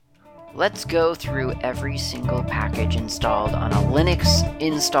Let's go through every single package installed on a Linux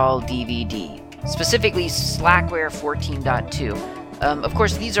install DVD, specifically Slackware 14.2. Of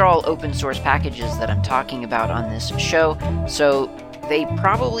course, these are all open source packages that I'm talking about on this show, so they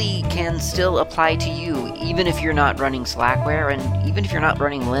probably can still apply to you even if you're not running Slackware and even if you're not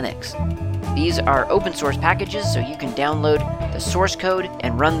running Linux. These are open source packages, so you can download the source code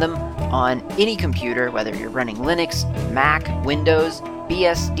and run them on any computer, whether you're running Linux, Mac, Windows,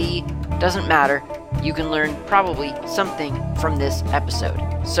 BSD, doesn't matter. You can learn probably something from this episode.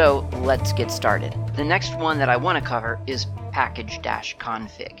 So let's get started. The next one that I want to cover is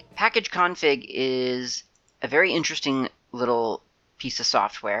package-config. Package-config is a very interesting little piece of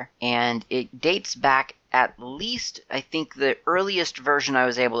software, and it dates back at least, I think the earliest version I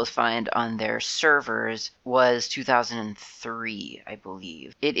was able to find on their servers was 2003, I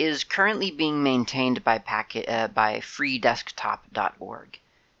believe. It is currently being maintained by freedesktop.org.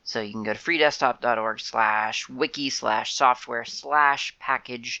 So you can go to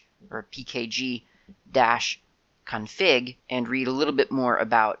freedesktop.org/wiki/software/package or pkg-config and read a little bit more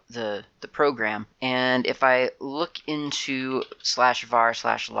about the program. And if I look into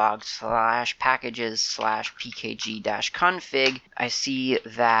 /var/log/packages/pkg-config, I see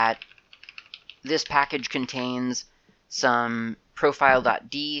that this package contains some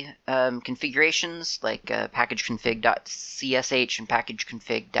profile.d configurations like packageconfig.csh and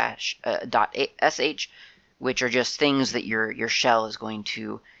packageconfig-.sh, which are just things that your shell is going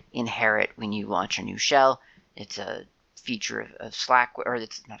to inherit when you launch a new shell. It's a feature of Slackware, or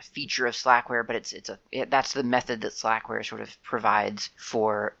it's not a feature of Slackware, but that's the method that Slackware sort of provides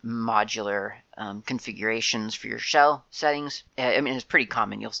for modular configurations for your shell settings. I mean, it's pretty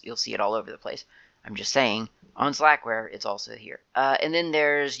common. You'll see it all over the place. I'm just saying, on Slackware, it's also here. And then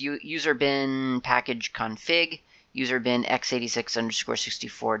there's userbin package config, userbin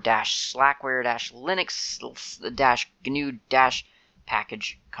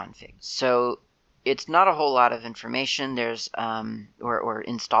x86_64/slackware-linux-gnu-package config. So it's not a whole lot of information. There's or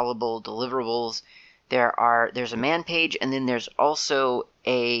installable deliverables. There's a man page, and then there's also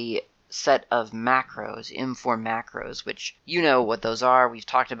a set of macros, Infor macros, which you know what those are. We've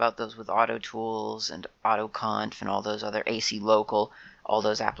talked about those with AutoTools and AutoConf and all those other AC Local, all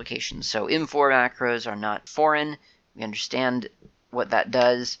those applications. So Infor macros are not foreign. We understand what that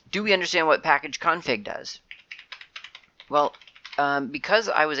does. Do we understand what package config does? Well, because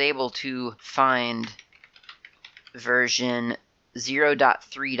I was able to find version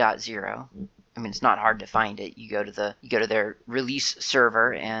 0.3.0, I mean, it's not hard to find it. You go to their release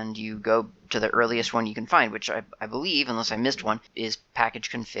server and you go to the earliest one you can find, which I believe, unless I missed one, is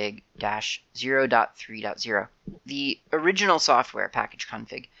packageconfig-0.3.0. The original software, package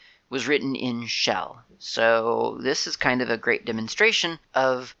config, was written in shell. So this is kind of a great demonstration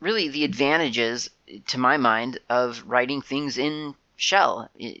of really the advantages, to my mind, of writing things in shell.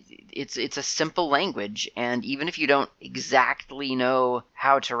 It's a simple language, and even if you don't exactly know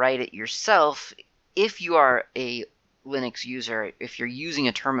how to write it yourself, if you are a Linux user, if you're using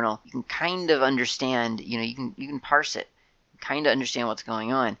a terminal, you can kind of understand, you can parse it, kind of understand what's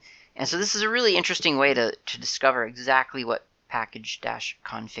going on. And so this is a really interesting way to discover exactly what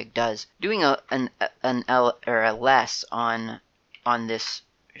package-config does. Doing an L or a less on this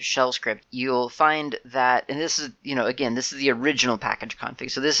shell script, you'll find that, and this is, again, this is the original package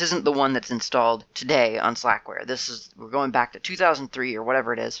config, so this isn't the one that's installed today on Slackware. We're going back to 2003 or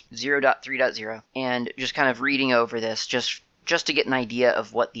whatever it is, 0.3.0, and just kind of reading over this just to get an idea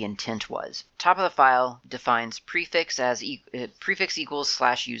of what the intent was. Top of the file defines prefix as prefix equals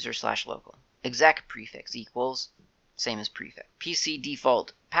 /user/local. Exec prefix equals, same as prefix. PC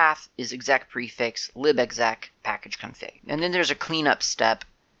default path is exec prefix libexec package config. And then there's a cleanup step,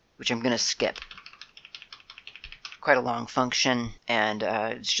 which I'm going to skip. Quite a long function, and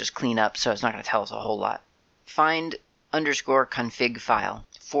it's just cleanup, so it's not going to tell us a whole lot. Find_config file.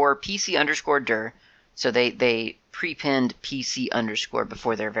 For PC_dir, so they prepinned PC_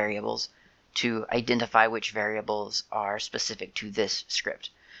 before their variables to identify which variables are specific to this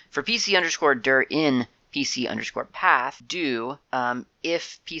script. For PC_dir in PC_path, do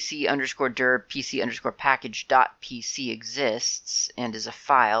if PC_dir PC_package.pc exists and is a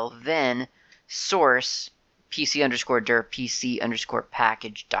file, then source PC_dir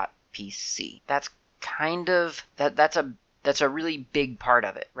PC_package.pc. That's kind of that's a really big part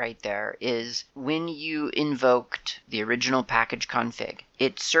of it right there, is when you invoked the original package config,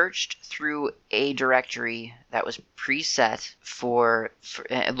 it searched through a directory that was preset for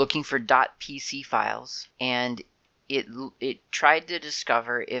looking for .pc files, and it tried to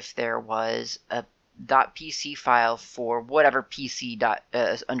discover if there was a .pc file for whatever pc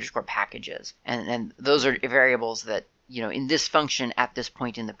underscore package is. And those are variables that, in this function at this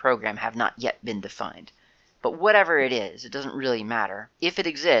point in the program have not yet been defined. But whatever it is, it doesn't really matter. If it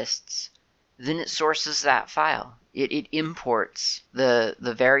exists, then it sources that file. It imports the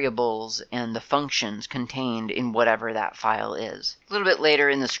variables and the functions contained in whatever that file is. A little bit later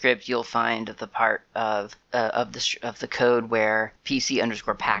in the script, you'll find the part of the code where PC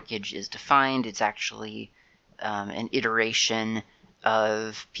underscore package is defined. It's actually an iteration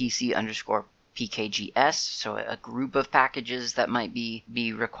of PC underscore PKGS, so a group of packages that might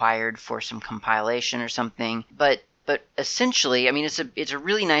be required for some compilation or something. But essentially, I mean, it's a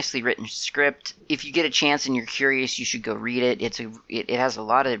really nicely written script. If you get a chance and you're curious, you should go read it. It has a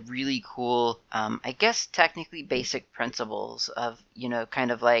lot of really cool, I guess technically basic principles of,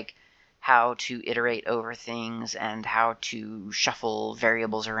 kind of like how to iterate over things and how to shuffle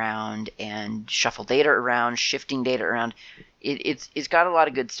variables around and shuffle data around, shifting data around. It's got a lot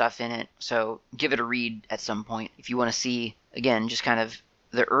of good stuff in it, so give it a read at some point if you want to see, again, just kind of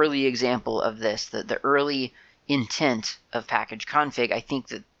the early example of this, the early intent of package config. I think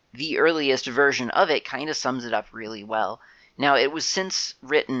that the earliest version of it kind of sums it up really well. Now, it was since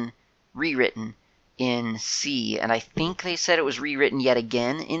rewritten in C, and I think they said it was rewritten yet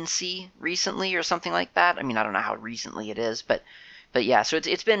again in C recently or something like that. I mean, I don't know how recently it is, but yeah, so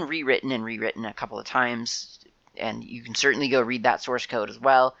it's been rewritten a couple of times, and you can certainly go read that source code as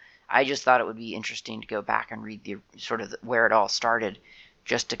well. I just thought it would be interesting to go back and read the sort of where it all started,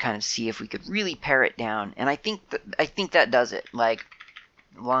 just to kind of see if we could really pare it down. And I think that does it. Like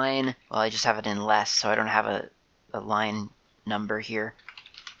line, well, I just have it in less, so I don't have a line number here.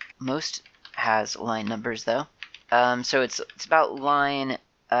 Most has line numbers though. So it's about line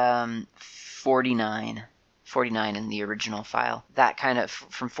 49 in the original file. That kind of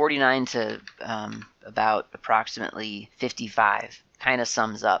from 49 to about approximately 55 kind of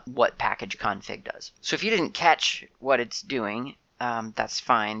sums up what package config does. So if you didn't catch what it's doing, that's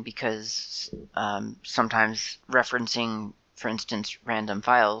fine, because sometimes referencing, for instance, random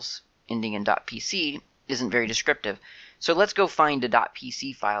files ending in .pc isn't very descriptive. So let's go find a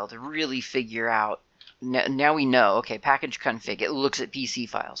 .pc file to really figure out. Now we know, okay, package config, it looks at PC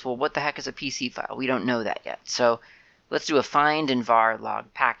files. Well, what the heck is a PC file? We don't know that yet. So let's do a find in var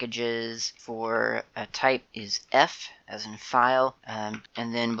log packages for a type is F as in file, and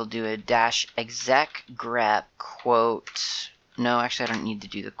then we'll do a -exec grep quote. No, actually, I don't need to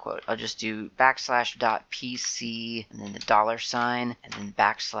do the quote. I'll just do \.pc and then the $, and then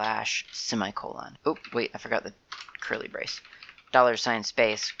 \semicolon. Oh, wait, I forgot the curly brace. $,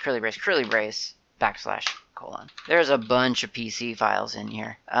 space, curly brace, \colon. There's a bunch of PC files in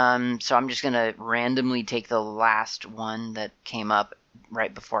here. So I'm just going to randomly take the last one that came up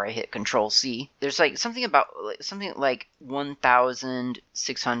right before I hit Control C. There's like something like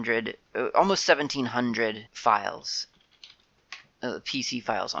 1,600, almost 1,700 files. PC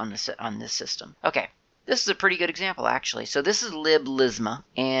files on this system. Okay, this is a pretty good example actually. So this is liblizma,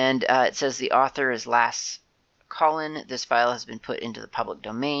 and it says the author is Lasse Collin. This file has been put into the public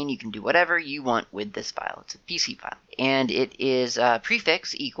domain. You can do whatever you want with this file. It's a PC file, and it is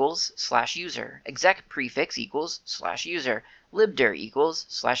prefix equals /user, exec prefix equals /user, libdir equals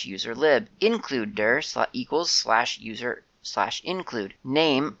 /user lib, includedir equals /user /include,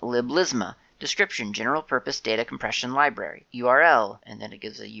 name liblizma. Description, general purpose data compression library. URL, and then it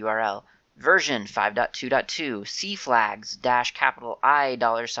gives a URL. Version 5.2.2. C flags -capital I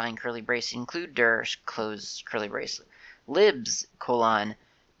 $ curly brace include dir close curly brace. Libs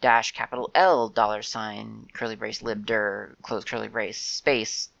 :capital L $ curly brace libdir close curly brace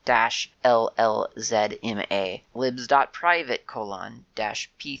space -LLZMA. libs.private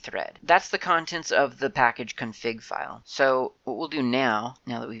 -pthread. That's the contents of the package config file. So what we'll do now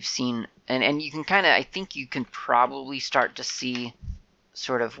that we've seen, and you can kind of, I think you can probably start to see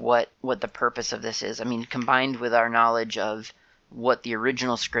sort of what the purpose of this is. I mean, combined with our knowledge of what the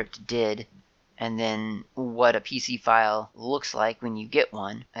original script did, and then what a PC file looks like when you get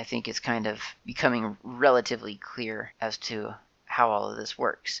one, I think it's kind of becoming relatively clear as to how all of this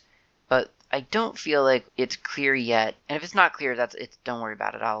works. But I don't feel like it's clear yet, and if it's not clear, don't worry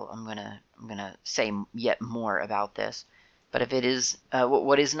about it. I'm gonna say yet more about this. But if it is,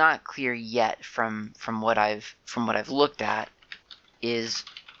 what is not clear yet from what I've looked at is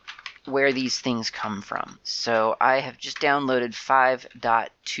where these things come from. So I have just downloaded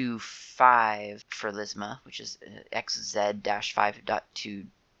 5.25 for Lizma, which is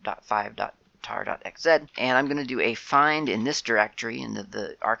xz-5.2.5.tar.xz, and I'm going to do a find in this directory, in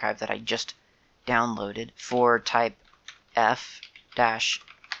the archive that I just downloaded, for type f-name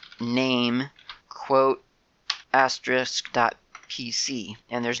quote **pc,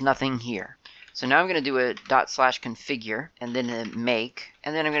 and there's nothing here. So now I'm going to do a /configure and then a make,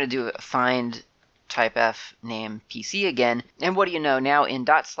 and then I'm going to do a find type f name pc again. And what do you know, now in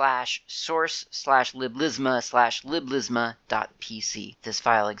 /source/liblizma/liblizma.pc this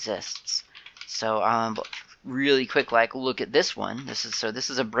file exists. So really quick, like, look at this one. This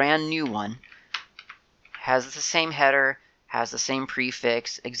is a brand new one. Has the same header, has the same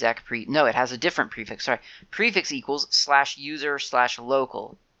prefix, it has a different prefix, sorry. Prefix equals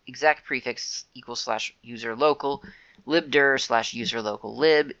 /user/local. Exec prefix equals /user local. Libdir /user local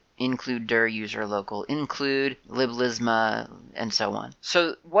lib. Include dir user local include, liblizma, and so on.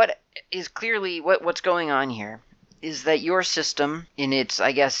 So what is clearly, what's going on here is that your system, in its,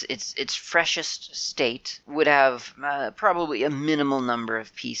 I guess, its freshest state, would have probably a minimal number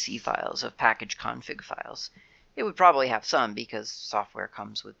of PC files, of package config files. It would probably have some, because software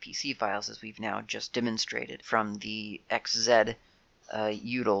comes with PC files, as we've now just demonstrated from the XZ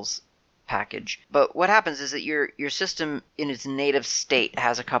utils package. But what happens is that your system in its native state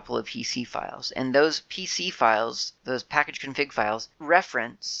has a couple of PC files, and those PC files, those package config files,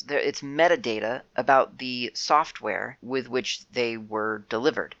 reference its metadata about the software with which they were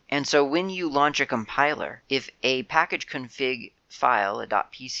delivered. And so when you launch a compiler, if a package config file, a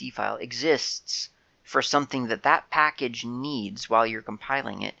 .pc file, exists for something that package needs while you're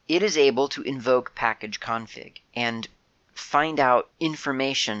compiling it, it is able to invoke package config and find out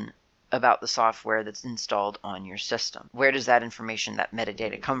information about the software that's installed on your system. Where does that information, that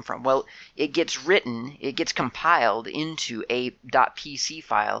metadata, come from? Well, it gets compiled into a .pc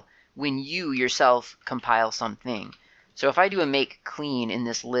file when you yourself compile something. So if I do a make clean in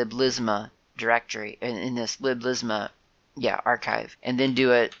this liblizma directory, in this liblizma archive, and then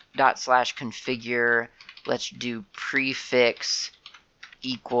do a /configure, let's do prefix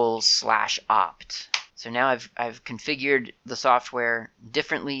equals /opt. So now I've configured the software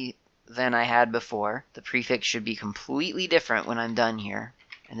differently than I had before. The prefix should be completely different when I'm done here.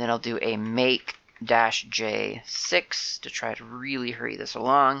 And then I'll do a make -j6 to try to really hurry this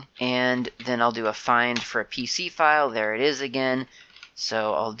along. And then I'll do a find for a PC file. There it is again.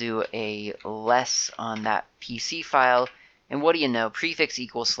 So I'll do a less on that PC file. And what do you know? Prefix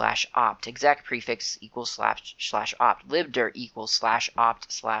equals /opt. Exec prefix equals /opt. Libdir equals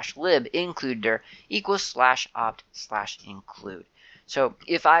 /opt/lib. Includedir equals /opt/include. So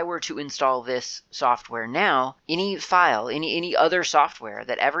if I were to install this software now, any file, any other software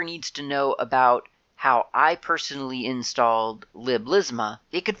that ever needs to know about how I personally installed liblizma,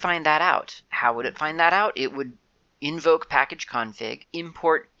 it could find that out. How would it find that out? It would invoke package config,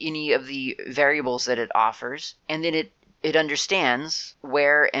 import any of the variables that it offers, and then it understands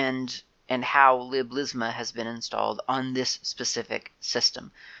where and how liblizma has been installed on this specific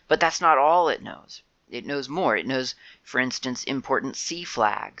system. But that's not all it knows. It knows more. It knows, for instance, important C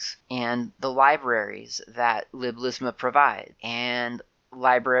flags and the libraries that liblizma provides and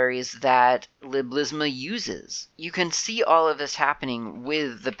libraries that liblizma uses. You can see all of this happening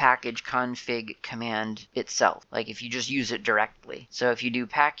with the package config command itself, like if you just use it directly. So if you do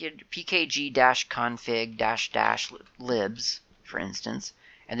pkg-config-libs, for instance,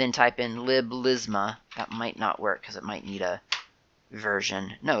 and then type in liblizma, that might not work because it might need a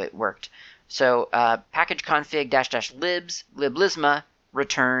version. No, it worked. So package config --libs, liblizma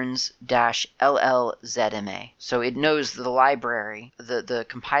returns -llzma. So it knows the library, the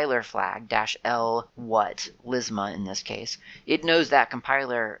compiler flag -l what, lizma in this case. It knows that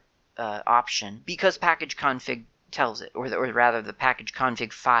compiler option because package config tells it, or rather the package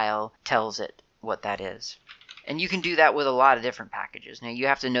config file tells it what that is. And you can do that with a lot of different packages. Now you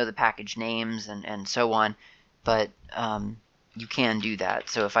have to know the package names and so on, but you can do that.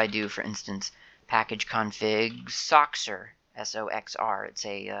 So if I do, for instance, package config soxr, SOXR, it's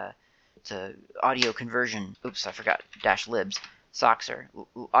a audio conversion. Oops, I forgot -libs. Soxr,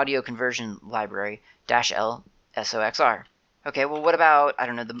 audio conversion library -l SOXR. Okay, well, what about, I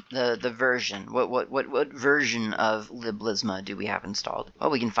don't know, the version? What version of liblizma do we have installed? Well,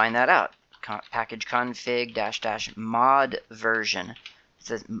 we can find that out. Package config --mod version. It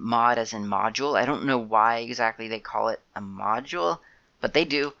says mod as in module. I don't know why exactly they call it a module, but they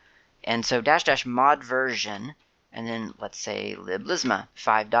do. And so --mod version, and then let's say liblizma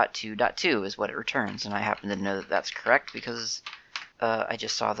 5.2.2 is what it returns. And I happen to know that that's correct because I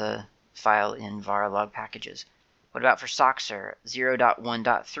just saw the file in var log packages. What about for soxr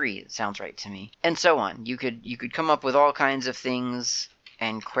 0.1.3? It sounds right to me. And so on. You could come up with all kinds of things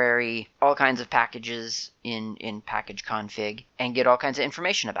and query all kinds of packages in package config and get all kinds of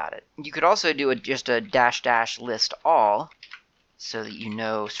information about it. You could also do just a --list all. so that you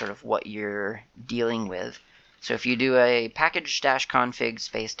know sort of what you're dealing with. So if you do a package-config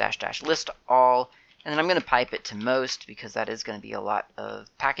space -- list all, and then I'm going to pipe it to most because that is going to be a lot of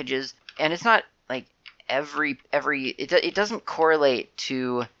packages. And it's not like it doesn't correlate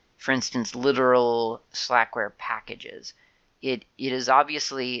to, for instance, literal Slackware packages. It is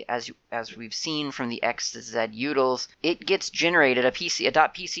obviously, as we've seen from the X to Z utils, it gets generated. A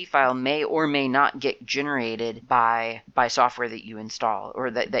 .pc file may or may not get generated by software that you install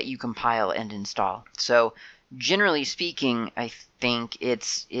or that you compile and install. So generally speaking, I think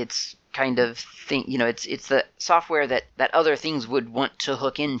it's kind of it's the software that other things would want to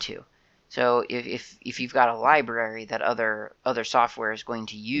hook into. So if you've got a library that other software is going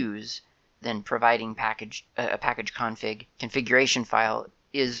to use, then providing a package config configuration file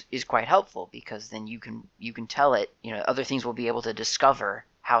is quite helpful, because then you can tell it, other things will be able to discover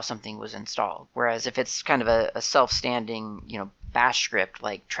how something was installed. Whereas if it's kind of a self-standing, bash script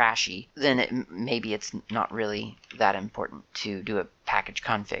like Trashy, then maybe it's not really that important to do a package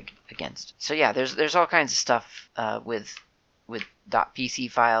config against. So yeah, there's all kinds of stuff with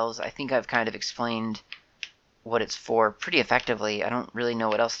 .pc files. I think I've kind of explained what it's for pretty effectively. I don't really know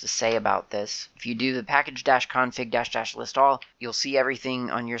what else to say about this. If you do the package-config -list all, you'll see everything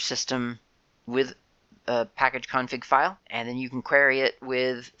on your system with a package config file, and then you can query it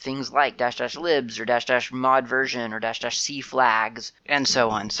with things like --libs or --mod version or --c flags and so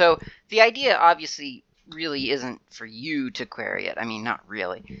on. So the idea obviously really isn't for you to query it. I mean, not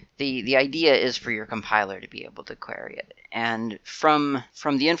really. The idea is for your compiler to be able to query it. And from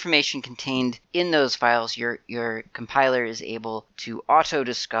the information contained in those files, your compiler is able to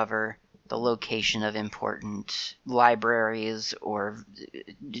auto-discover the location of important libraries, or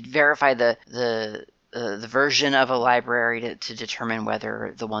verify the version of a library to determine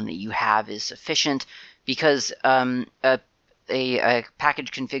whether the one that you have is sufficient, because a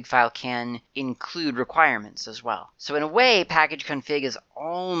package config file can include requirements as well. So in a way, package config is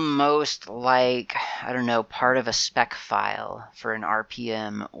almost like, I don't know, part of a spec file for an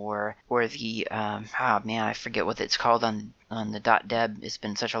RPM or the I forget what it's called on the .deb. It's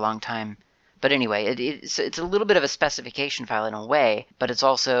been such a long time. But anyway, it's a little bit of a specification file in a way, but it's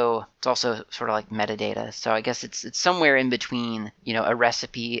also sort of like metadata. So I guess it's somewhere in between, a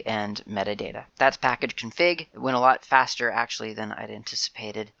recipe and metadata. That's package config. It went a lot faster actually than I'd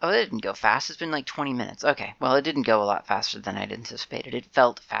anticipated. Oh, it didn't go fast. It's been like 20 minutes. Okay, well, it didn't go a lot faster than I'd anticipated. It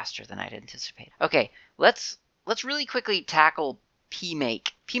felt faster than I'd anticipated. Okay, let's really quickly tackle pmake.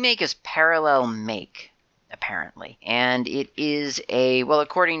 Pmake is parallel make, apparently, and it is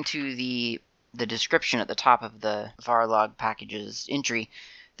according to the description at the top of the varlog packages entry,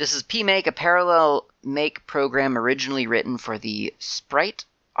 this is pmake, a parallel make program originally written for the Sprite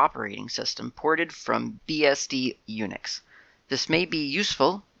operating system, ported from BSD Unix. This may be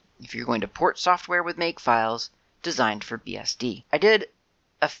useful if you're going to port software with make files designed for BSD. I did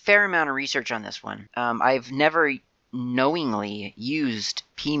a fair amount of research on this one. I've never knowingly used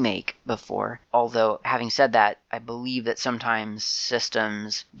pmake before, although having said that, I believe that sometimes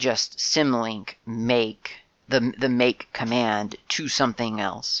systems just symlink make the make command to something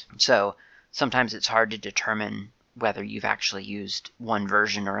else. So sometimes it's hard to determine whether you've actually used one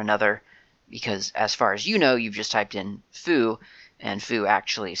version or another, because as far as you've just typed in foo, and foo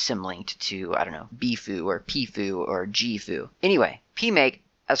actually symlinked to, I don't know, bfoo or pfoo or gfoo. Anyway, pmake,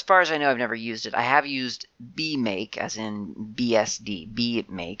 as far as I know, I've never used it. I have used bmake, as in BSD,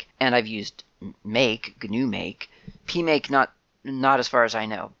 bmake, and I've used make, GNU make. Pmake, not as far as I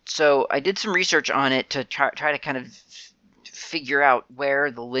know. So I did some research on it to try to kind of figure out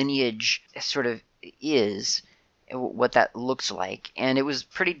where the lineage sort of is, what that looks like, and it was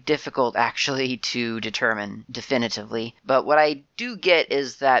pretty difficult actually to determine definitively. But what I do get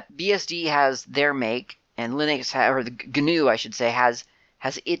is that BSD has their make, and Linux, or the GNU, I should say, has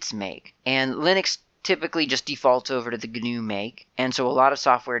its make, and Linux typically just defaults over to the GNU make, and so a lot of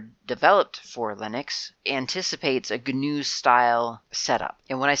software developed for Linux anticipates a GNU style setup.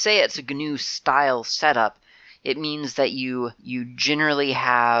 And when I say it's a GNU style setup, it means that you generally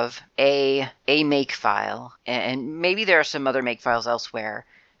have a make file, and maybe there are some other make files elsewhere,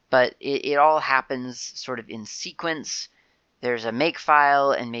 but it all happens sort of in sequence. There's a make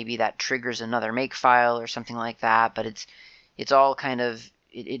file, and maybe that triggers another make file or something like that, but it's all kind of,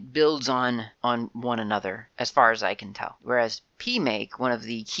 it builds on one another, as far as I can tell. Whereas pmake, one of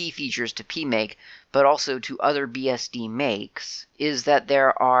the key features to pmake, but also to other BSD makes, is that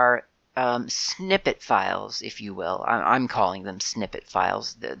there are snippet files, if you will. I'm calling them snippet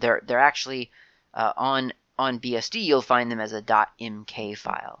files. They're actually on BSD, you'll find them as a .mk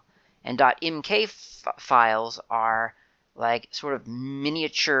file. And .mk files are like sort of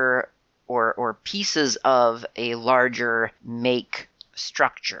miniature or pieces of a larger make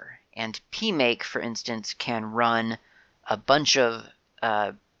structure. And pmake, for instance, can run a bunch of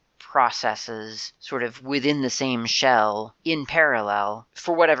processes sort of within the same shell in parallel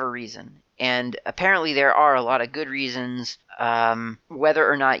for whatever reason. And apparently there are a lot of good reasons. Whether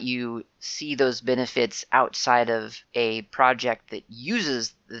or not you see those benefits outside of a project that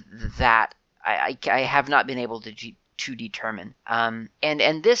uses that, I have not been able to determine.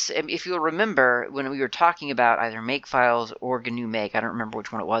 And this, if you'll remember, when we were talking about either Makefiles or GNU Make, I don't remember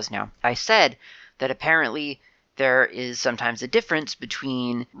which one it was now, I said that apparently there is sometimes a difference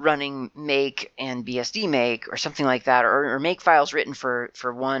between running Make and BSD Make or something like that, or Makefiles written for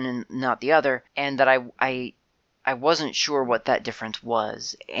one and not the other, and that I wasn't sure what that difference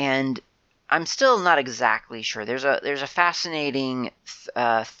was. And I'm still not exactly sure. There's a fascinating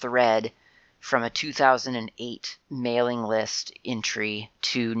thread from a 2008 mailing list entry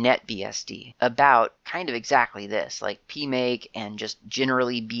to NetBSD about kind of exactly this, like pmake and just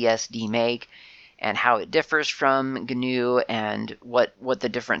generally BSD Make, and how it differs from GNU and what the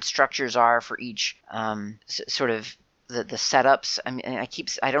different structures are for each sort of the setups. I mean,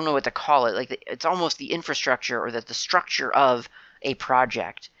 I don't know what to call it. Like it's almost the infrastructure or the structure of a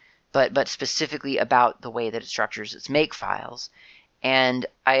project, but specifically about the way that it structures its make files. And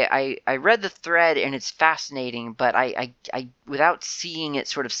I read the thread and it's fascinating, but I without seeing it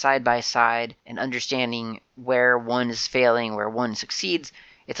sort of side by side and understanding where one is failing, where one succeeds,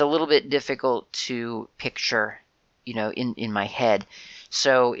 it's a little bit difficult to picture, in my head.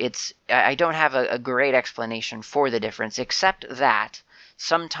 So I don't have a great explanation for the difference, except that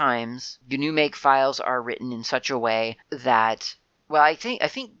sometimes GNU Make files are written in such a way that, well, I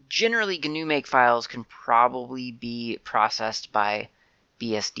think generally GNU Make files can probably be processed by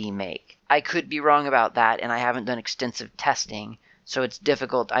BSD Make. I could be wrong about that, and I haven't done extensive testing, so it's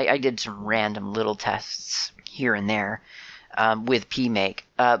difficult. I did some random little tests here and there with pmake,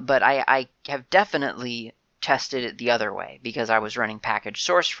 but I have definitely tested it the other way because I was running package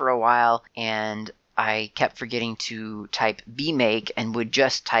source for a while, and I kept forgetting to type bmake and would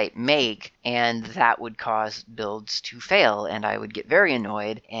just type make, and that would cause builds to fail, and I would get very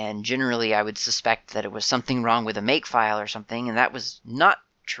annoyed, and generally I would suspect that it was something wrong with a make file or something, and that was not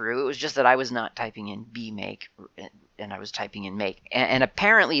true. It was just that I was not typing in bmake and I was typing in make. And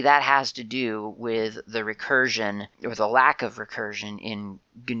apparently that has to do with the recursion or the lack of recursion in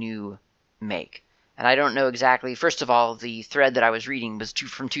GNU Make. And I don't know exactly. First of all, the thread that I was reading was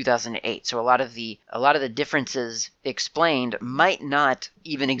from 2008, so a lot of the differences explained might not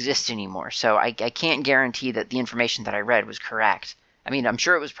even exist anymore. So I can't guarantee that the information that I read was correct. I mean, I'm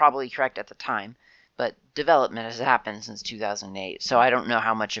sure it was probably correct at the time, but development has happened since 2008, so I don't know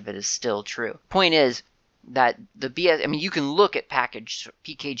how much of it is still true. Point is that you can look at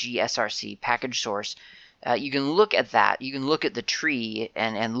PKG SRC, package source. You can look at that. You can look at the tree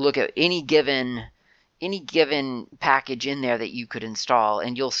and look at any given package in there that you could install,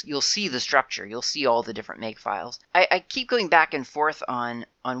 and you'll see the structure. You'll see all the different make files. I keep going back and forth on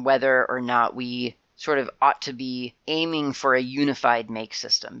whether or not we sort of ought to be aiming for a unified make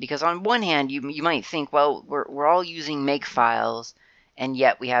system, because on one hand you might think, well, we're all using make files, and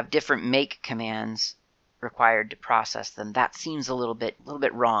yet we have different make commands required to process them. That seems a little bit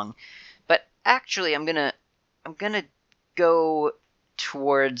wrong. But actually I'm gonna go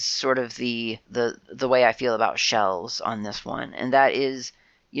towards sort of the way I feel about shells on this one, and that is,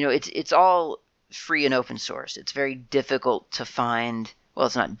 it's all free and open source. It's very difficult to find. Well,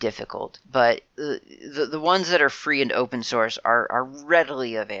 it's not difficult, but the ones that are free and open source are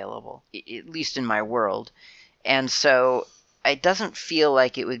readily available, at least in my world. And so it doesn't feel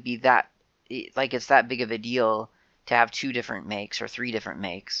like it would be it's that big of a deal to have 2 different makes or 3 different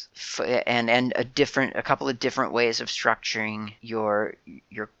makes, and a couple of different ways of structuring your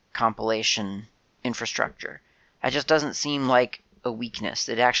compilation infrastructure. That just doesn't seem like a weakness.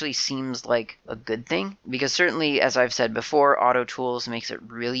 It actually seems like a good thing, because certainly, as I've said before, AutoTools makes it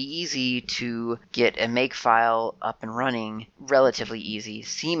really easy to get a make file up and running relatively easy.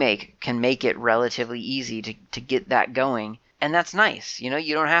 CMake can make it relatively easy to get that going, and that's nice. You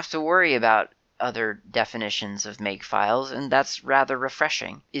don't have to worry about other definitions of make files, and that's rather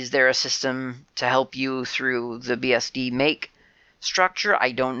refreshing. Is there a system to help you through the BSD make structure?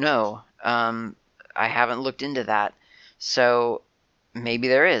 I don't know. I haven't looked into that. So maybe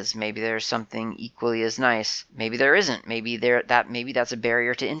there is. Maybe there's something equally as nice. Maybe there isn't. Maybe that's a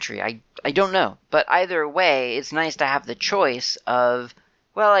barrier to entry. I don't know. But either way, it's nice to have the choice of,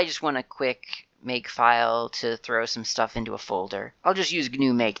 well, I just want a quick make file to throw some stuff into a folder. I'll just use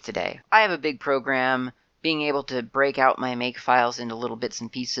GNU Make today. I have a big program being able to break out my make files into little bits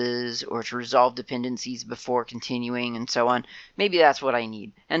and pieces, or to resolve dependencies before continuing, and so on. Maybe that's what I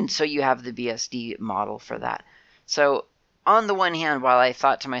need. And so you have the BSD model for that. So on the one hand, while I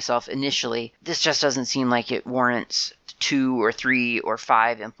thought to myself initially, this just doesn't seem like it warrants 2 or 3 or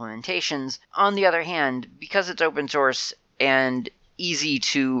 5 implementations, on the other hand, because it's open source and easy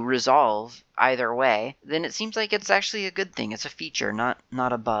to resolve either way, then it seems like it's actually a good thing. It's a feature, not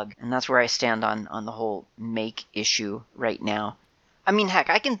a bug. And that's where I stand on the whole make issue right now. I mean, heck,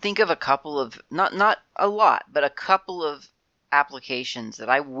 I can think of a couple of, not a lot, but a couple of applications that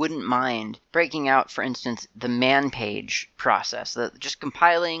I wouldn't mind breaking out. For instance, the man page process, just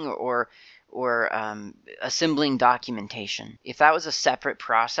compiling or assembling documentation. If that was a separate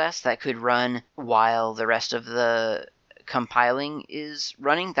process that could run while the rest of the compiling is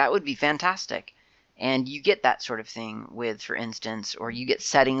running, that would be fantastic. And you get that sort of thing with, for instance, or you get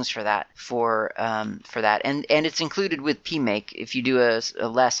settings for that for that, and it's included with pmake. If you do a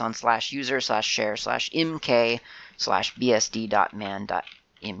less on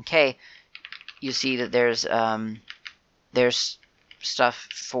 /user/share/imk/bsd.man.mk, you see that there's stuff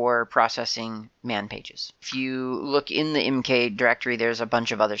for processing man pages. If you look in the mk directory, there's a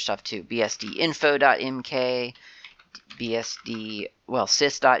bunch of other stuff too. bsdinfo.mk,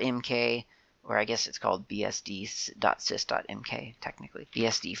 sys.mk, or I guess it's called bsd.sys.mk technically.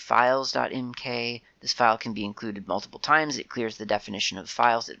 bsdfiles.mk. This file can be included multiple times. It clears the definition of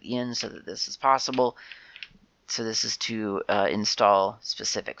files at the end so that this is possible. So this is to install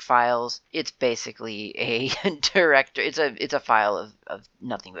specific files. It's basically a directory. It's a file of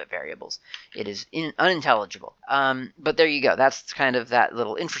nothing but variables. It is unintelligible. But there you go. That's kind of that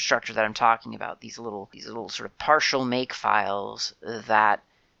little infrastructure that I'm talking about. These little sort of partial make files that,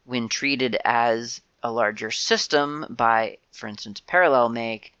 when treated as a larger system by, for instance, parallel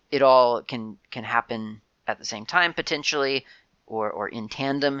make, it all can happen at the same time potentially, or in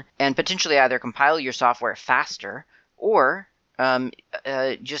tandem, and potentially either compile your software faster or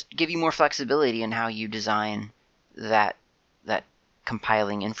just give you more flexibility in how you design that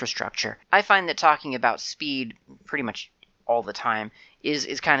compiling infrastructure. I find that talking about speed pretty much all the time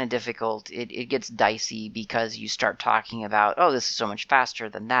is kind of difficult. It gets dicey because you start talking about, oh, this is so much faster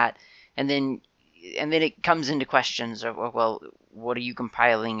than that, and then it comes into questions of, well, what are you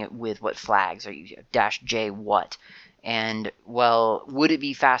compiling it with? What flags are you -j what? And, well, would it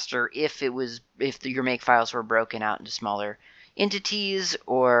be faster if your make files were broken out into smaller entities,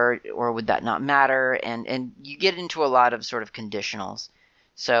 or would that not matter? And you get into a lot of sort of conditionals.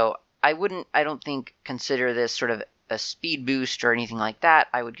 So I don't think consider this sort of a speed boost or anything like that.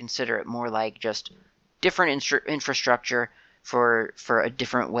 I would consider it more like just different infrastructure for a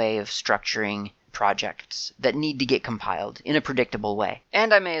different way of structuring projects that need to get compiled in a predictable way.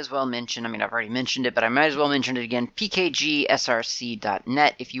 And I may as well mention, I've already mentioned it, but I might as well mention it again,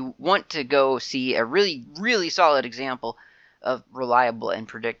 pkgsrc.net. If you want to go see a really, really solid example of reliable and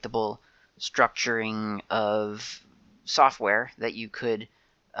predictable structuring of software that you could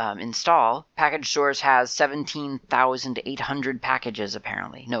install, Package Source has 17,800 packages,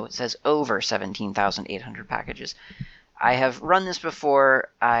 apparently. No, it says over 17,800 packages. I have run this before.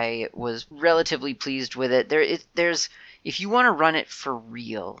 I was relatively pleased with it. There's if you want to run it for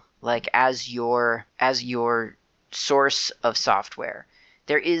real, like as your source of software,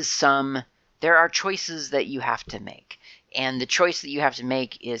 there are choices that you have to make. And the choice that you have to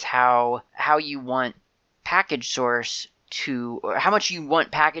make is how you want Package Source or how much you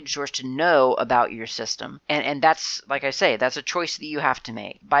want Package Source to know about your system. And that's, like I say, that's a choice that you have to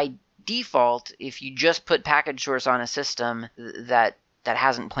make. By default, if you just put Package Source on a system that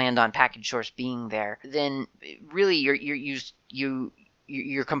hasn't planned on Package Source being there, then really you're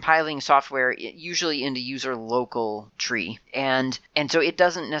compiling software usually into user local tree, and so it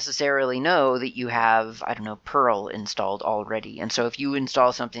doesn't necessarily know that you have, I don't know, Perl installed already. And so if you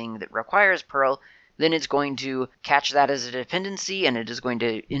install something that requires Perl, then it's going to catch that as a dependency, and it is going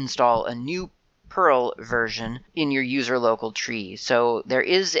to install a new Perl version in your user local tree. So there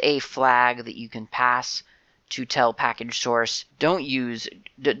is a flag that you can pass to tell Package Source, don't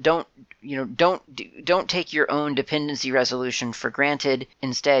take your own dependency resolution for granted.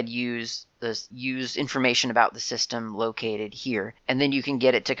 Instead, use information about the system located here, and then you can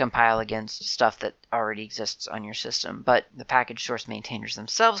get it to compile against stuff that already exists on your system. But the Package Source maintainers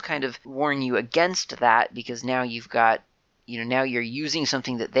themselves kind of warn you against that, because now now you're using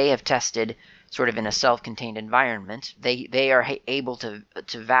something that they have tested sort of in a self-contained environment. They are able to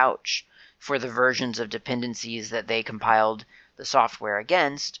vouch for the versions of dependencies that they compiled the software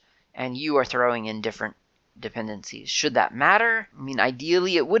against, and you are throwing in different dependencies. Should that matter? I mean,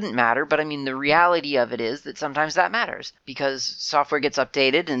 ideally it wouldn't matter, but I mean, the reality of it is that sometimes that matters because software gets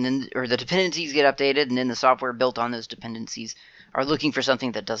updated or the dependencies get updated, and then the software built on those dependencies are looking for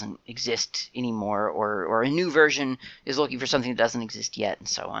something that doesn't exist anymore, or a new version is looking for something that doesn't exist yet, and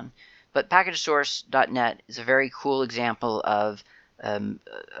so on. But packagesource.net is a very cool example of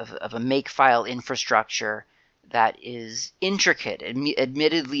a Makefile infrastructure that is intricate,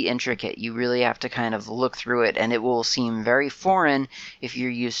 admittedly intricate. You really have to kind of look through it, and it will seem very foreign if you're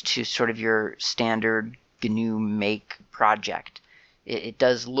used to sort of your standard GNU Make project. It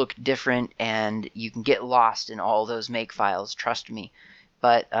does look different, and you can get lost in all those make files, trust me.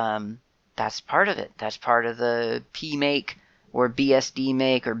 But that's part of it. That's part of the PMake or BSD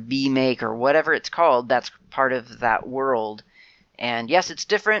make or BMake or whatever it's called. That's part of that world. And yes, it's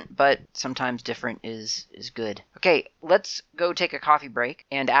different, but sometimes different is good. Okay, let's go take a coffee break.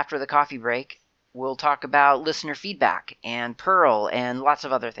 And after the coffee break, we'll talk about listener feedback and Perl and lots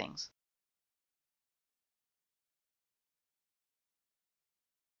of other things.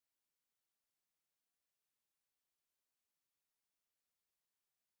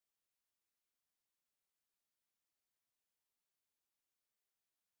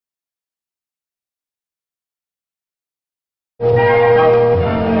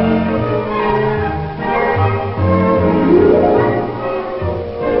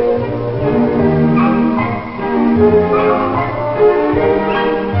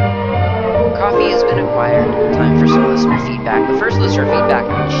 Coffee has been acquired. Time for some listener feedback. The first listener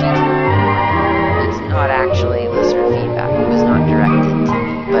feedback sheet. It's not actually listener feedback. It was not directed to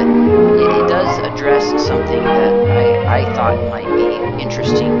me, but it does address something that I thought might be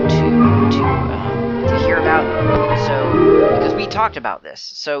interesting to hear about. So, because we talked about this.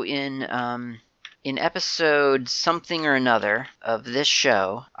 So in episode something or another of this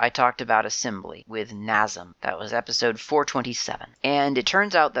show, I talked about assembly with NASM. That was episode 427. And it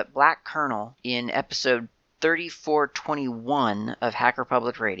turns out that Black Kernel in episode 3421 of Hacker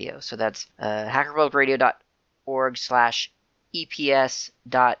Public Radio, so that's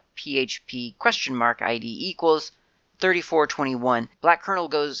hackerpublicradio.org/eps.php?id equals 3421. Black Kernel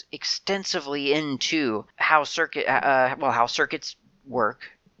goes extensively into how circuits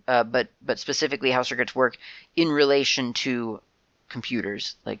work, but specifically how circuits work in relation to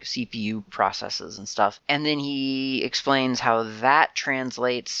computers, like CPU processes and stuff. And then he explains how that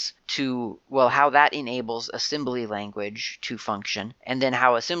translates to, how that enables assembly language to function, and then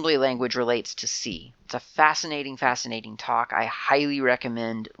how assembly language relates to C. It's a fascinating talk. I highly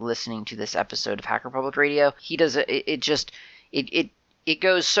recommend listening to this episode of Hacker Public Radio. He does it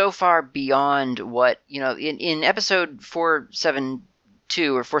goes so far beyond what, in episode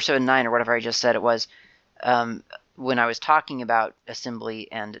 472 or 479 or whatever I just said it was, when I was talking about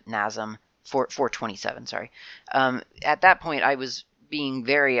assembly and NASM, 427, sorry. At that point, I was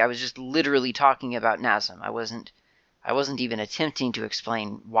just literally talking about NASM. I wasn't even attempting to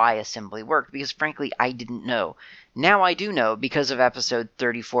explain why assembly worked, because frankly, I didn't know. Now I do know because of episode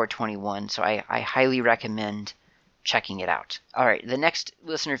 3421, so I highly recommend checking it out. All right, the next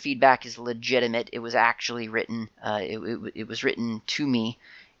listener feedback is legitimate. It was actually written. It was written to me.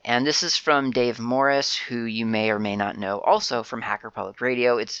 And this is from Dave Morris, who you may or may not know, also from Hacker Public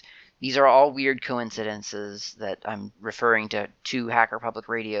Radio. These are all weird coincidences that I'm referring to two Hacker Public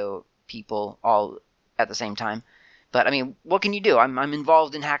Radio people all at the same time. But, I mean, what can you do? I'm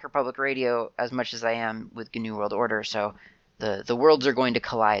involved in Hacker Public Radio as much as I am with GNU World Order, so the worlds are going to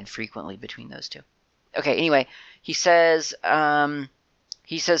collide frequently between those two. Okay, anyway, he says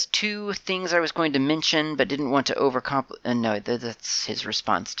two things I was going to mention but didn't want to overcomplicate. No, that's his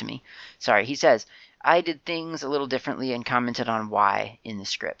response to me. Sorry, he says, I did things a little differently and commented on why in the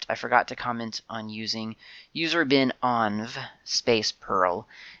script. I forgot to comment on using userbin env space Perl.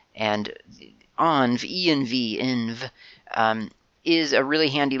 And env, env, is a really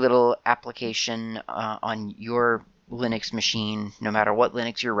handy little application on your Linux machine, no matter what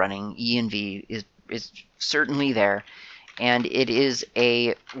Linux you're running. env is certainly there. And it is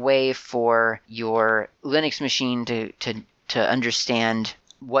a way for your Linux machine to understand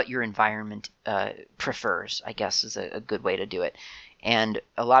what your environment prefers, I guess is a good way to do it. And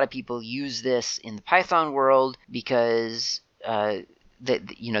a lot of people use this in the Python world because they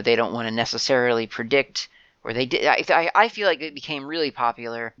don't want to necessarily predict, or they did. I feel like it became really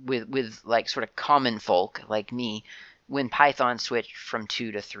popular with like sort of common folk like me when Python switched from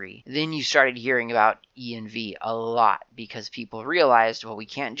 2 to 3. Then you started hearing about env a lot because people realized, well, we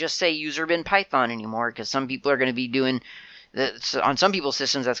can't just say userbin Python anymore because some people are going to be doing, on some people's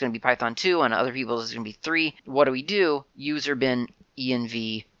systems that's going to be Python 2, on other people's it's going to be 3. What do? Userbin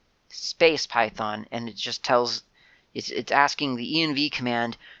env space Python, and it just tells, it's asking the env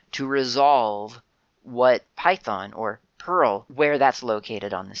command to resolve what Python or Perl, where that's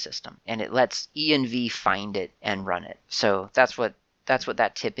located on the system, and it lets env find it and run it. So that's what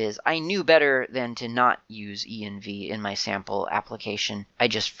that tip is. I knew better than to not use env in my sample application. I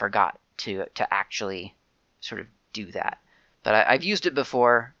just forgot to actually sort of do that. But I've used it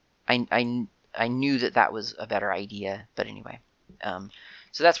before. I knew that was a better idea. But anyway,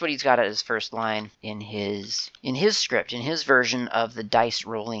 so that's what he's got at his first line in his script, in his version of the dice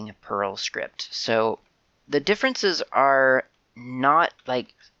rolling Perl script. So the differences are not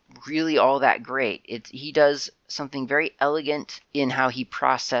like really all that great. He does something very elegant in how he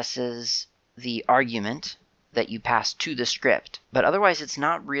processes the argument that you pass to the script, but otherwise it's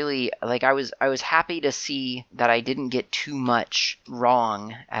not really like I was happy to see that I didn't get too much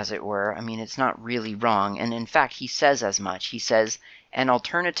wrong, as it were. I mean, it's not really wrong, and in fact he says as much. He says an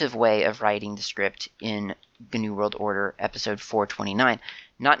alternative way of writing the script in GNU World Order episode 429.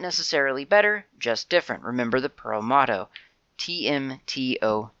 Not necessarily better, just different. Remember the Perl motto,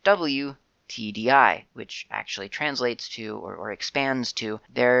 TMTOW TDI, which actually translates to or expands to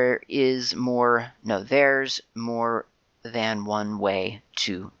there's more than one way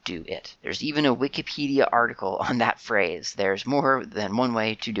to do it. There's even a Wikipedia article on that phrase. There's more than one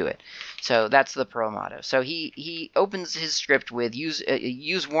way to do it. So that's the Perl motto. So he opens his script with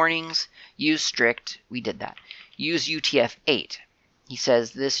use warnings, use strict. We did that. Use UTF-8. He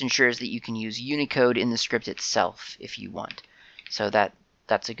says this ensures that you can use Unicode in the script itself if you want. So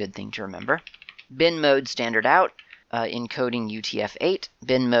that's a good thing to remember. Bin mode standard out, encoding UTF-8.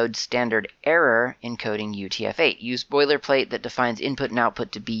 Bin mode standard error, encoding UTF-8. Use boilerplate that defines input and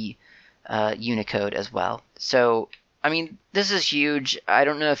output to be Unicode as well. So, I mean, this is huge. I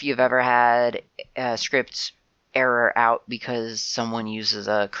don't know if you've ever had scripts error out because someone uses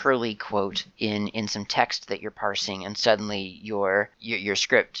a curly quote in some text that you're parsing, and suddenly your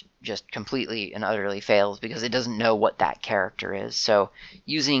script just completely and utterly fails because it doesn't know what that character is. So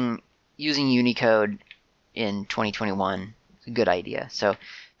using Unicode in 2021 is a good idea. So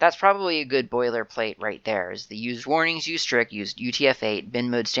that's probably a good boilerplate right there, is the use warnings, use strict, use UTF-8, bin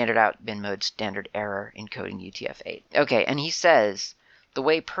mode standard out, bin mode standard error, encoding UTF-8. Okay, and he says the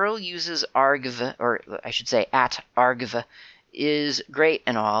way Perl uses argv, or I should say @argv, is great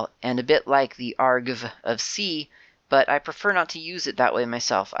and all, and a bit like the argv of C, but I prefer not to use it that way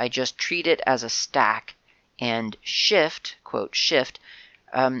myself. I just treat it as a stack and shift, quote, shift,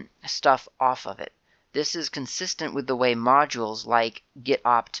 stuff off of it. This is consistent with the way modules like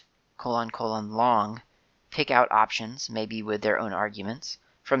getopt : long pick out options, maybe with their own arguments,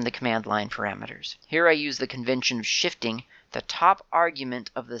 from the command line parameters. Here I use the convention of shifting the top argument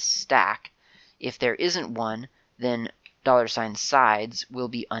of the stack. If there isn't one, then $sides will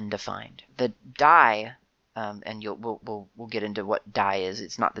be undefined. The die, and we'll get into what die is.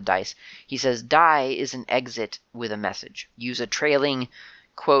 It's not the dice. He says die is an exit with a message. Use a trailing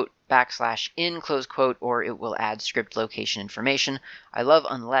quote \in close quote, or it will add script location information. I love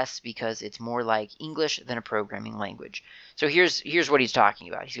unless because it's more like English than a programming language. So here's what he's talking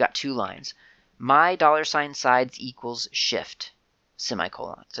about. He's got two lines. My $sides equals shift,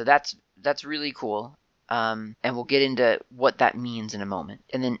 semicolon. So that's really cool. And we'll get into what that means in a moment.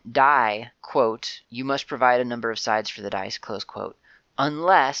 And then die, quote, you must provide a number of sides for the dice, close quote,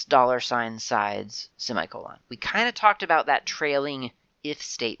 unless $sides, semicolon. We kind of talked about that trailing if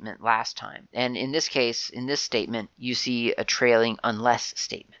statement last time. And in this case, in this statement, you see a trailing unless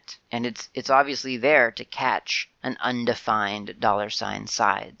statement. And it's obviously there to catch an undefined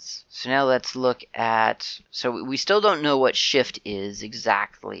 $sides. So now let's look at, so we still don't know what shift is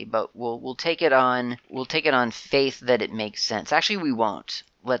exactly, but we'll take it on faith that it makes sense. Actually, we won't.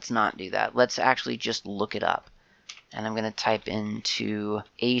 Let's not do that. Let's actually just look it up. And I'm going to type into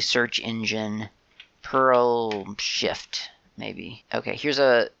a search engine Perl shift. Maybe. Okay, here's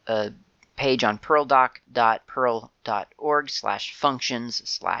a page on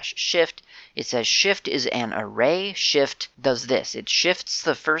perldoc.perl.org/functions/shift. It says shift is an array. Shift does this. It shifts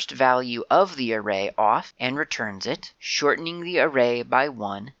the first value of the array off and returns it, shortening the array by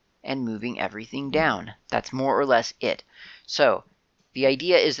 1 and moving everything down. That's more or less it. So the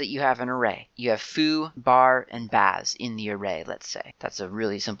idea is that you have an array. You have foo, bar, and baz in the array, let's say. That's a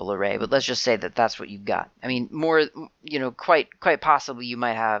really simple array, but let's just say that that's what you've got. I mean, more, quite possibly you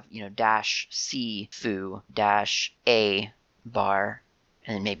might have, -c foo, -a bar,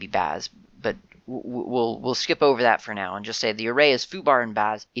 and then maybe baz, but we'll skip over that for now and just say the array is foo, bar, and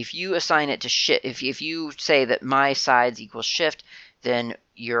baz. If you assign it to shift, if you say that my sides equals shift, then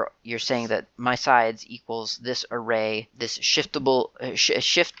you're saying that my sides equals this array, this shiftable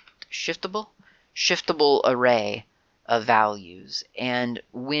shift shiftable array of values. And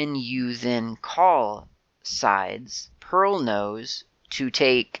when you then call sides, Perl knows to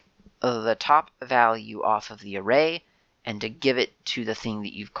take the top value off of the array and to give it to the thing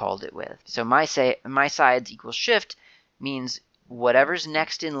that you've called it with. So my sides equals shift means whatever's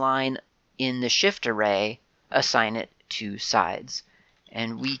next in line in the shift array, assign it to sides.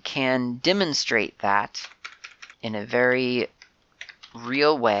 And we can demonstrate that in a very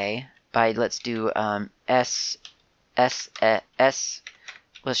real way by, let's do let's just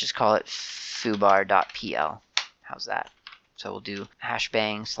call it foobar.pl. How's that? So we'll do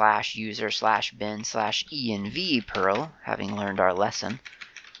hashbang /user/bin/env Perl, having learned our lesson.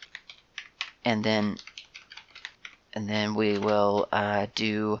 And then we will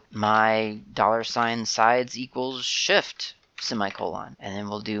do my $sides equals shift semicolon. And then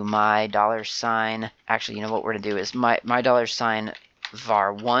we'll do my actually, you know what we're going to do is my $sign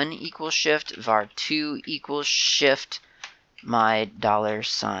var1 equals shift, var2 equals shift, my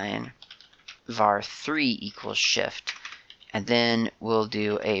 $sign var3 equals shift. And then we'll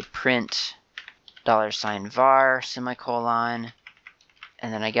do a print $sign var semicolon.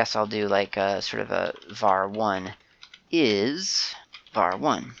 And then I guess I'll do like a sort of a var1 is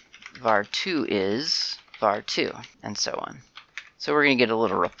var1, var2 is var2, and so on. So we're going to get a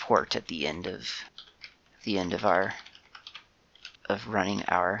little report at the end of running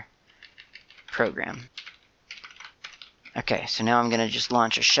our program. Okay, so now I'm going to just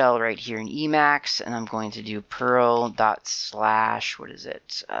launch a shell right here in Emacs, and I'm going to do perl./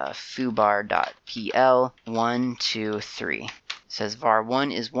 foobar.pl 1, 2, 3. It says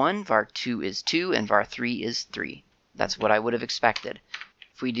var1 is 1, var2 is 2, and var3 is 3. That's what I would have expected.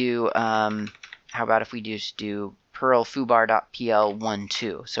 If we do, how about if we just do perl foobar.pl 1,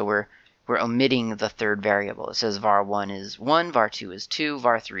 2. So we're omitting the third variable. It says var1 is 1, var2 is 2,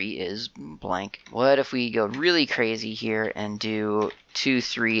 var3 is blank. What if we go really crazy here and do 2,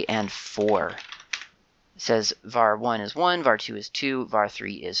 3, and 4? It says var1 is 1, var2 is 2,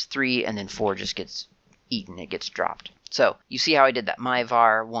 var3 is 3, and then 4 just gets eaten. It gets dropped. So you see how I did that. My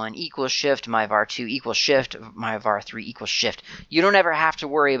var1 equals shift, my var2 equals shift, my var3 equals shift. You don't ever have to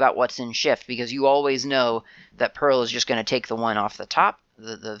worry about what's in shift because you always know that Perl is just going to take the one off the top,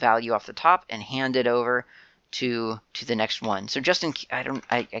 the value off the top, and hand it over to the next one. So just in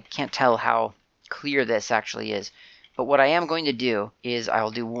I can't tell how clear this actually is, but what I am going to do is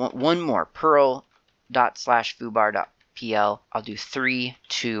I'll do one more perl./foobar.pl. I'll do 3,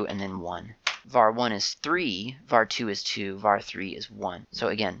 2, and then 1. var1 is 3, var2 is 2, var3 is 1. So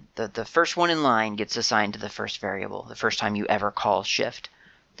again, the first one in line gets assigned to the first variable the first time you ever call shift.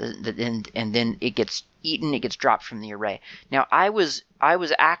 And then it gets eaten, it gets dropped from the array. Now I was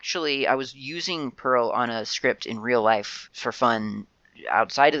using Perl on a script in real life for fun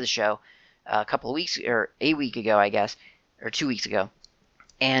outside of the show a week ago, I guess, or 2 weeks ago.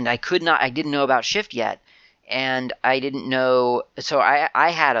 And I didn't know about shift yet. And I didn't know, so I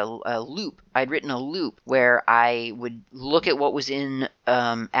had a loop. I'd written a loop where I would look at what was in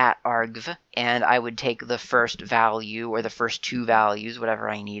at argv, and I would take the first value or the first two values, whatever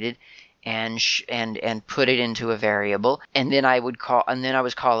I needed, and put it into a variable. And then I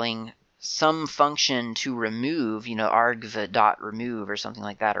was calling some function to remove, argv.remove or something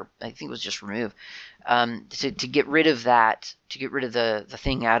like that, or I think it was just remove. To get rid of that, to get rid of the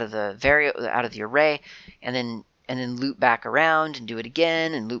thing out of the array, and then loop back around and do it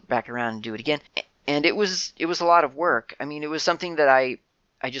again, and loop back around and do it again. And it was a lot of work. I mean, it was something that I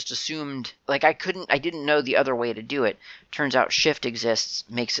just assumed, like I didn't know the other way to do it. Turns out shift exists,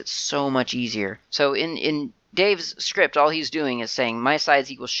 makes it so much easier. So in Dave's script, all he's doing is saying my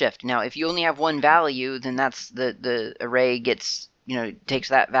sides equals shift. Now, if you only have one value, then that's the array gets, takes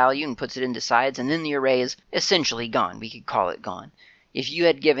that value and puts it into sides, and then the array is essentially gone. We could call it gone. If you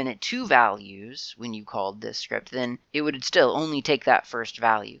had given it two values when you called this script, then it would still only take that first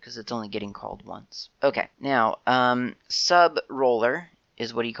value because it's only getting called once. Okay, now sub roller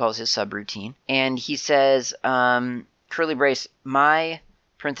is what he calls his subroutine, and he says curly brace my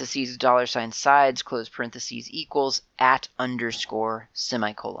parentheses $sides close parentheses equals at underscore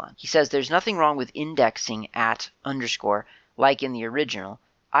semicolon. He says there's nothing wrong with indexing at underscore like in the original.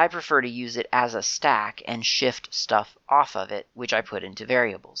 I prefer to use it as a stack and shift stuff off of it, which I put into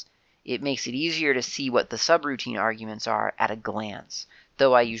variables. It makes it easier to see what the subroutine arguments are at a glance,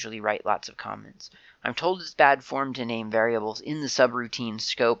 though I usually write lots of comments. I'm told it's bad form to name variables in the subroutine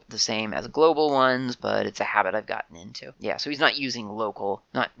scope the same as global ones, but it's a habit I've gotten into. Yeah, so he's not using local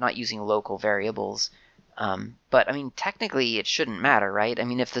variables. But I mean, technically it shouldn't matter, right? I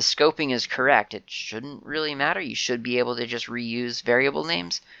mean, if the scoping is correct, it shouldn't really matter. You should be able to just reuse variable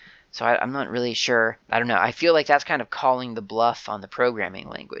names. So I'm not really sure. I don't know. I feel like that's kind of calling the bluff on the programming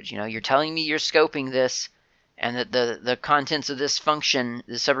language. You're telling me you're scoping this, and that the contents of this function,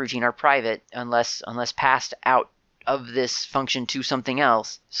 the subroutine, are private unless passed out of this function to something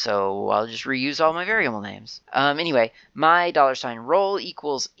else. So I'll just reuse all my variable names. Anyway, my $role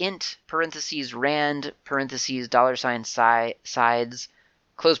equals int parentheses rand parentheses $sides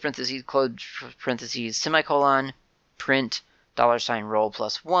close parentheses semicolon print $role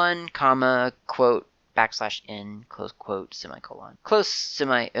plus 1 comma quote \n close quote semicolon close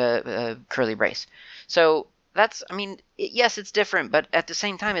curly brace. So that's, yes, it's different, but at the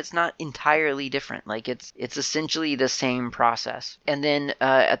same time, it's not entirely different. Like it's essentially the same process. And then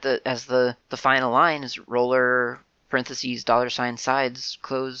as the final line is roller parentheses $sides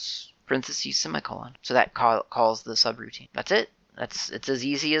close parentheses semicolon. So that calls the subroutine. That's it. It's as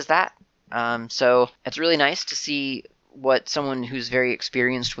easy as that. So it's really nice to see what someone who's very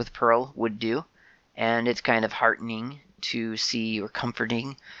experienced with Perl would do, and it's kind of heartening to see, or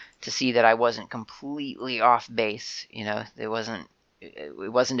comforting to see, that I wasn't completely off base. It wasn't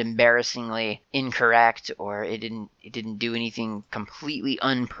embarrassingly incorrect, or it didn't do anything completely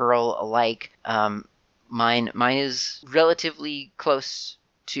un-Perl alike. Mine is relatively close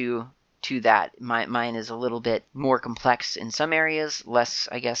to that. Mine is a little bit more complex in some areas, less,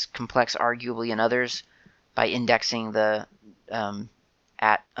 I guess, complex arguably in others, by indexing the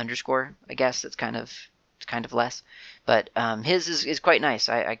at underscore. I guess it's kind of less, but his is quite nice.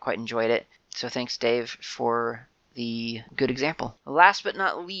 I quite enjoyed it. So thanks, Dave, for the good example. Last but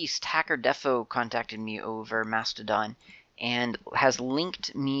not least, HackerDefo contacted me over Mastodon and has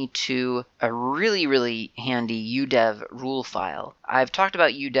linked me to a really, really handy UDEV rule file. I've talked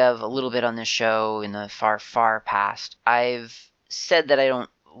about UDEV a little bit on this show in the far, far past. I've said that I don't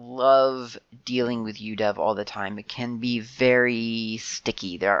love dealing with UDEV all the time. It can be very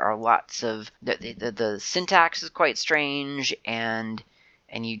sticky. There are lots of the syntax is quite strange, and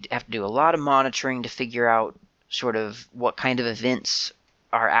you have to do a lot of monitoring to figure out sort of what kind of events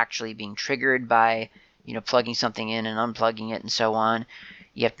are actually being triggered by plugging something in and unplugging it and so on.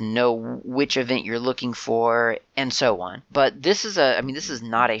 You have to know which event you're looking for and so on. But this is this is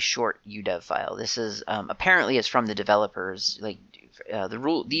not a short UDEV file. This is apparently it's from the developers.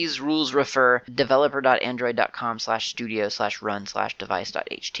 These rules refer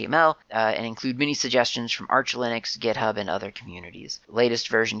developer.android.com/studio/run/device.html and include many suggestions from Arch Linux, GitHub, and other communities. The latest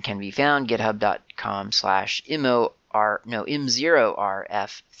version can be found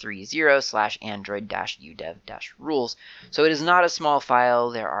github.com/m0rf30/android-udev-rules. So it is not a small file.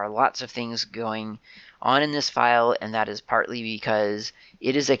 There are lots of things going on in this file, and that is partly because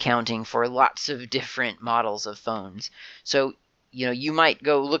it is accounting for lots of different models of phones. So you might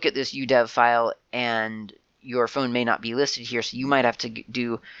go look at this UDEV file and your phone may not be listed here, so you might have to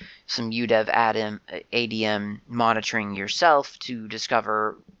do some UDEV ADM monitoring yourself to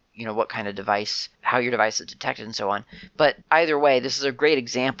discover what kind of device, how your device is detected, and so on. But either way, this is a great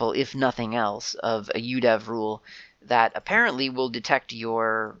example, if nothing else, of a UDEV rule that apparently will detect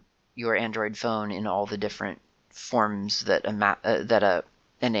your Android phone in all the different forms that a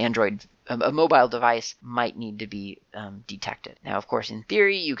mobile device might need to be detected. Now, of course, in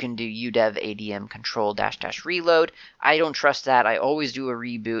theory, you can do UDEV ADM control -- reload. I don't trust that. I always do a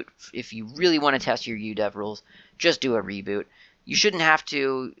reboot. If you really want to test your UDEV rules, just do a reboot. You shouldn't have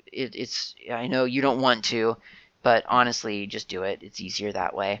to. I know you don't want to, but honestly, just do it. It's easier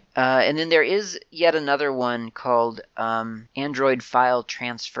that way. And then there is yet another one called Android File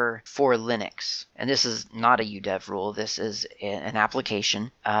Transfer for Linux. And this is not a UDEV rule. This is an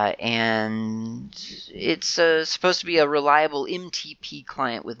application. And it's supposed to be a reliable MTP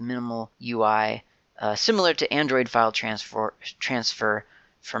client with minimal UI, similar to Android File Transfer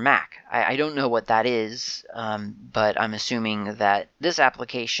for Mac. I don't know what that is, but I'm assuming that this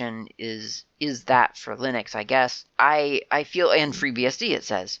application is that for Linux, I guess. I feel, and FreeBSD it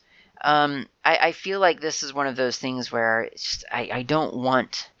says. I feel like this is one of those things where I don't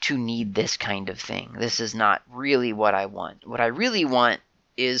want to need this kind of thing. This is not really what I want. What I really want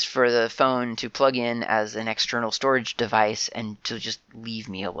is for the phone to plug in as an external storage device and to just leave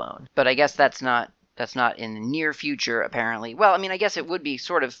me alone. But I guess that's not in the near future, apparently. Well, I guess it would be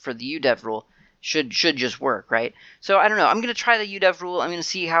sort of for the UDEV rule. Should just work, right? So I don't know. I'm going to try the UDEV rule. I'm going to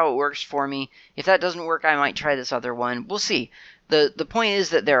see how it works for me. If that doesn't work, I might try this other one. We'll see. The point is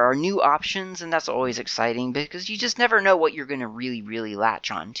that there are new options, and that's always exciting because you just never know what you're going to really, really latch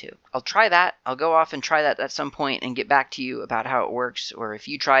on to. I'll try that. I'll go off and try that at some point and get back to you about how it works. Or if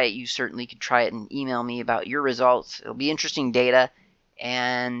you try it, you certainly could try it and email me about your results. It'll be interesting data.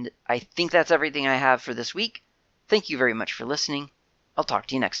 And I think that's everything I have for this week. Thank you very much for listening. I'll talk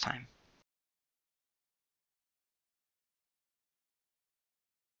to you next time.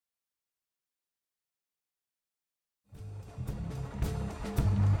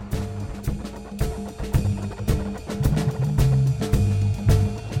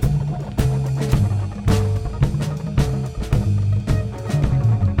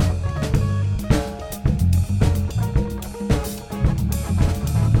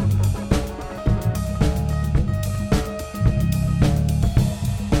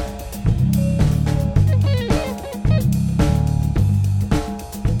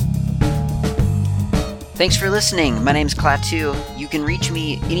 Thanks for listening. My name's Klaatu. You can reach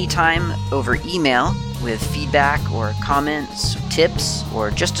me anytime over email with feedback or comments, tips, or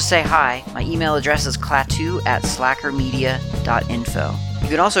just to say hi. My email address is klaatu@slackermedia.info. You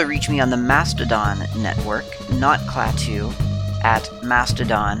can also reach me on the Mastodon network, not Klaatu, at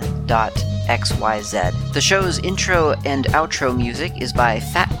mastodon.xyz. The show's intro and outro music is by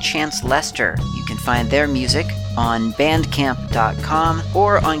Fat Chance Lester. You can find their music on bandcamp.com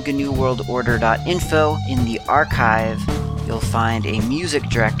or on GNUWorldOrder.info. In the archive, you'll find a music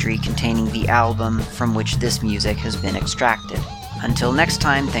directory containing the album from which this music has been extracted. Until next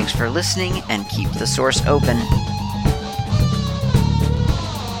time, thanks for listening and keep the source open.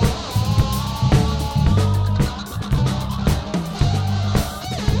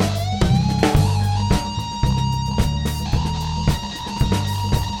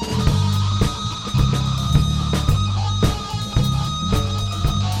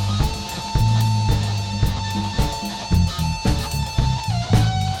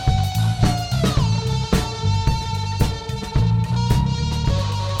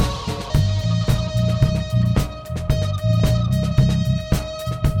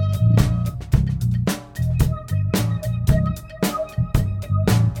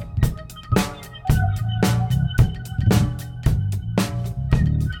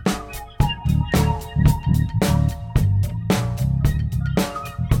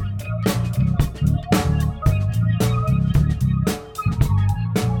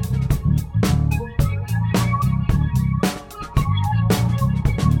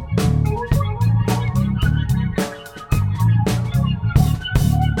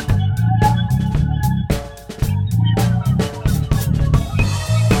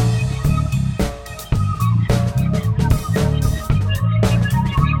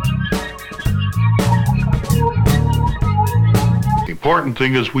 The important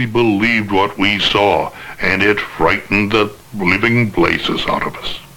thing is we believed what we saw, and it frightened the living blazes out of us.